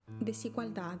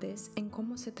Desigualdades en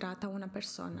cómo se trata a una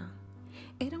persona.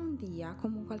 Era un día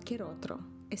como cualquier otro.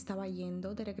 Estaba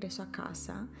yendo de regreso a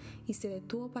casa y se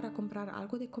detuvo para comprar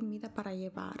algo de comida para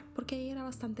llevar porque ya era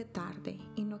bastante tarde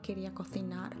y no quería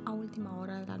cocinar a última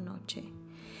hora de la noche.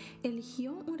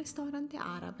 Eligió un restaurante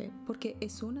árabe porque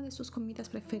es una de sus comidas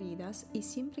preferidas y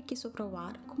siempre quiso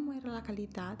probar cómo era la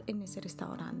calidad en ese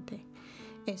restaurante.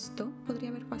 Esto podría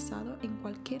haber pasado en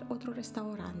cualquier otro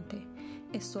restaurante,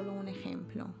 es solo un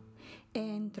ejemplo.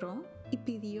 Entró y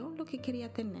pidió lo que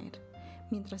quería tener.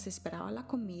 Mientras esperaba la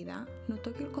comida,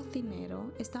 notó que el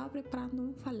cocinero estaba preparando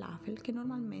un falafel que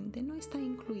normalmente no está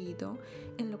incluido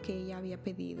en lo que ella había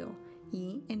pedido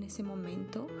y, en ese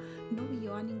momento, no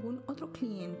vio a ningún otro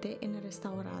cliente en el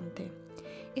restaurante.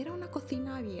 Era una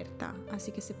cocina abierta,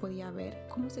 así que se podía ver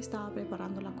cómo se estaba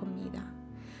preparando la comida.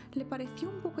 Le pareció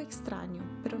un poco extraño,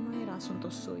 pero no era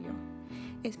asunto suyo.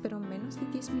 Esperó menos de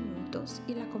 10 minutos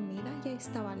y la comida ya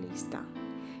estaba lista.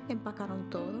 Empacaron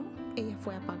todo, ella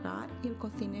fue a pagar y el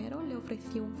cocinero le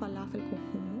ofreció un falafel con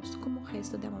hummus como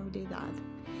gesto de amabilidad.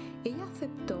 Ella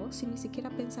aceptó sin ni siquiera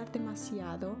pensar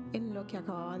demasiado en lo que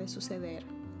acababa de suceder.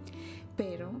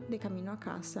 Pero, de camino a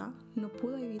casa, no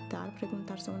pudo evitar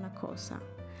preguntarse una cosa.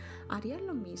 ¿Haría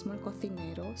lo mismo el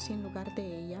cocinero si en lugar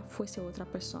de ella fuese otra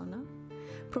persona?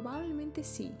 Probablemente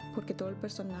sí, porque todo el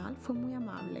personal fue muy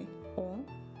amable. O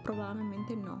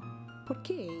probablemente no. ¿Por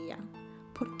qué ella?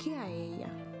 ¿Por qué a ella?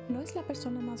 No es la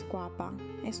persona más guapa,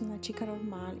 es una chica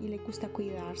normal y le gusta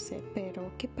cuidarse,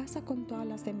 pero ¿qué pasa con todas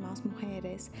las demás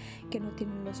mujeres que no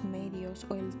tienen los medios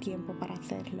o el tiempo para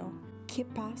hacerlo? ¿Qué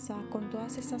pasa con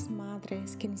todas esas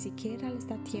madres que ni siquiera les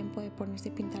da tiempo de ponerse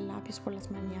pintalabios por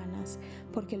las mañanas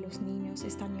porque los niños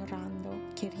están llorando,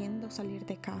 queriendo salir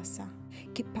de casa?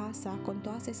 ¿Qué pasa con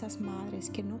todas esas madres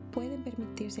que no pueden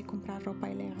permitirse comprar ropa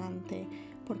elegante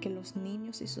porque los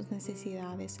niños y sus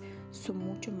necesidades son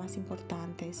mucho más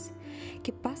importantes?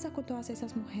 ¿Qué pasa con todas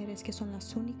esas mujeres que son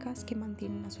las únicas que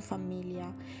mantienen a su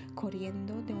familia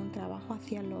corriendo de un trabajo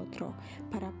hacia el otro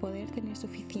para poder tener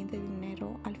suficiente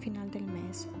dinero al final del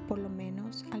mes o por lo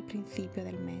menos al principio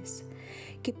del mes?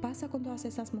 ¿Qué pasa con todas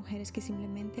esas mujeres que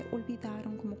simplemente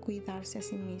olvidaron cómo cuidarse a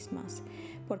sí mismas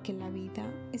porque la vida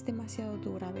es demasiado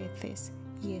dura a veces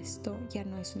y esto ya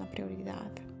no es una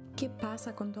prioridad? ¿Qué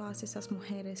pasa con todas esas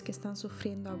mujeres que están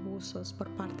sufriendo abusos por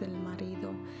parte del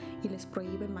marido y les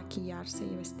prohíben maquillarse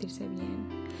y vestirse bien?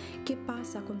 ¿Qué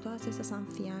pasa con todas esas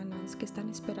ancianas que están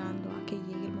esperando a que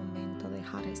llegue el momento de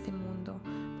dejar este mundo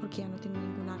porque ya no tienen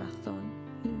ninguna razón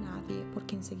ni nadie por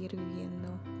quien seguir viviendo?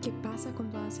 ¿Qué pasa con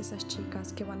todas esas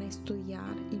chicas que van a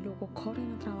estudiar y luego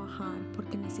corren a trabajar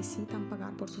porque necesitan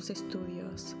pagar por sus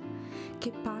estudios?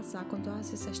 ¿Qué pasa con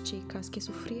todas esas chicas que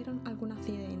sufrieron algún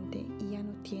accidente y ya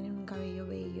no tienen un cabello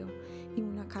bello, ni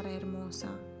una cara hermosa,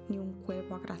 ni un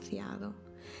cuerpo agraciado?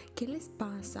 ¿Qué les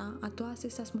pasa a todas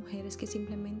esas mujeres que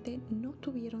simplemente no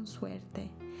tuvieron suerte?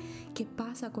 ¿Qué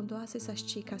pasa con todas esas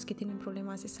chicas que tienen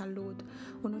problemas de salud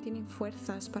o no tienen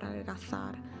fuerzas para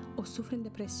adelgazar o sufren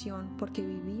depresión porque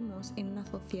vivimos en una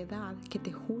sociedad que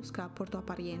te juzga por tu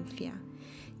apariencia?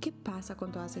 ¿Qué pasa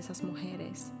con todas esas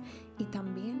mujeres? Y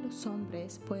también los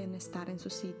hombres pueden estar en su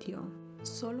sitio.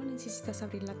 Solo necesitas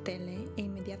abrir la tele e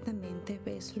inmediatamente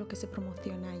ves lo que se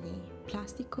promociona allí.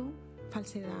 Plástico,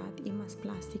 falsedad y más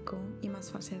plástico y más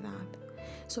falsedad.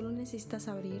 Solo necesitas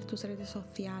abrir tus redes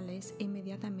sociales e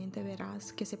inmediatamente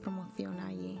verás que se promociona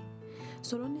allí.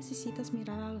 Solo necesitas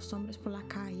mirar a los hombres por la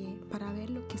calle para ver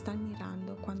lo que están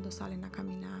mirando cuando salen a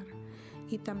caminar.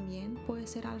 Y también puede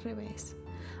ser al revés.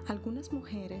 Algunas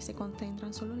mujeres se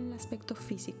concentran solo en el aspecto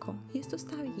físico y esto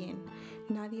está bien.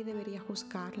 Nadie debería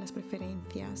juzgar las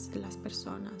preferencias de las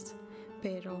personas.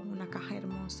 Pero una caja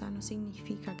hermosa no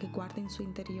significa que guarde en su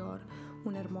interior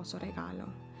un hermoso regalo.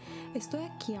 Estoy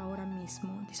aquí ahora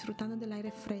mismo disfrutando del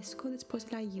aire fresco después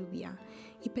de la lluvia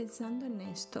y pensando en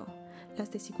esto,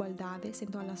 las desigualdades en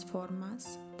todas las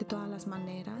formas, de todas las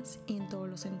maneras y en todos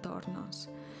los entornos.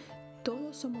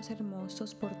 Todos somos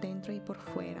hermosos por dentro y por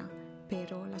fuera,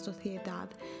 pero la sociedad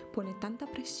pone tanta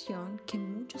presión que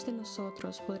muchos de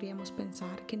nosotros podríamos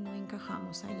pensar que no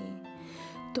encajamos allí.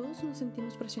 Todos nos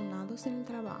sentimos presionados en el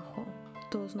trabajo,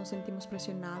 todos nos sentimos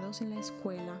presionados en la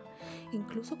escuela,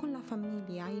 incluso con la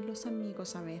familia y los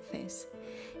amigos a veces.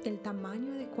 El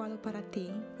tamaño adecuado para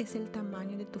ti es el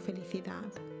tamaño de tu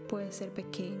felicidad. Puede ser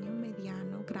pequeño,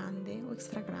 mediano, grande o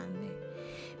extra grande.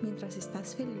 Mientras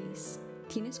estás feliz,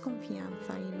 tienes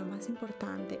confianza y lo más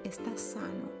importante, estás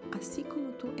sano, así como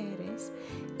tú eres,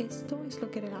 esto es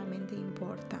lo que realmente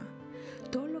importa.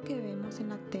 Todo lo que vemos en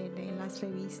la tele, en las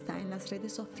revistas, en las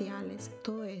redes sociales,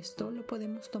 todo esto lo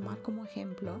podemos tomar como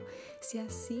ejemplo si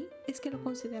así es que lo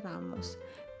consideramos.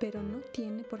 pero no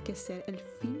tiene por qué ser el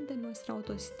fin de nuestra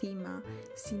autoestima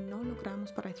si no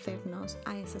logramos parecernos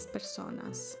a esas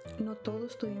personas. No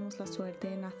todos tuvimos la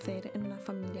suerte de nacer en una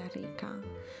familia rica,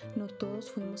 no todos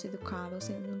fuimos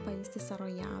educados en un país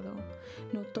desarrollado,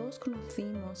 no todos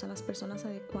conocimos a las personas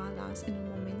adecuadas en el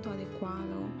momento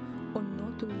adecuado o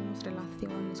no tuvimos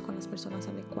relaciones con las personas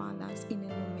adecuadas en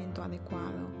el momento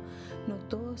adecuado. No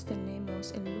todos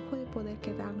tenemos el lujo de poder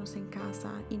quedarnos en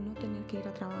casa y no tener que ir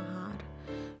a trabajar.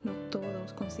 No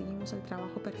todos conseguimos el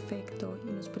trabajo perfecto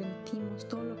y nos permitimos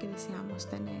todo lo que deseamos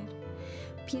tener.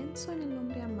 Pienso en el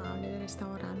hombre amable del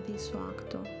restaurante y su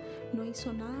acto. No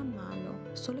hizo nada malo,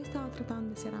 solo estaba tratando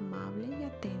de ser amable y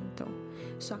atento.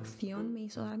 Su acción me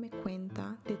hizo darme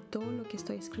cuenta de todo lo que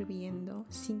estoy escribiendo,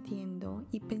 sintiendo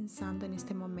y pensando en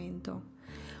este momento.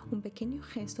 Un pequeño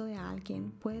gesto de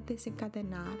alguien puede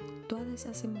desencadenar todas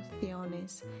esas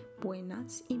emociones,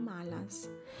 buenas y malas.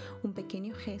 Un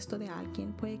pequeño gesto de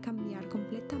alguien puede cambiar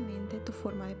completamente tu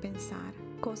forma de pensar.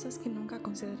 Cosas que nunca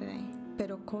consideré,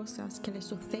 pero cosas que le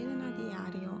suceden a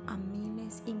diario a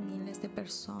miles y miles de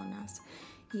personas.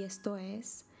 Y esto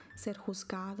es ser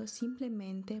juzgado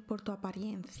simplemente por tu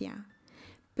apariencia.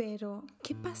 Pero,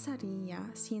 ¿qué pasaría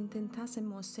si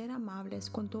intentásemos ser amables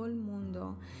con todo el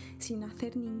mundo sin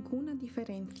hacer ninguna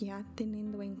diferencia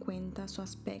teniendo en cuenta su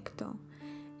aspecto?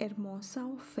 Hermosa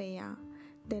o fea,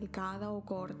 delgada o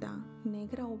gorda,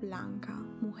 negra o blanca,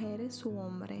 mujeres u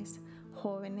hombres,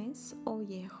 jóvenes o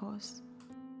viejos.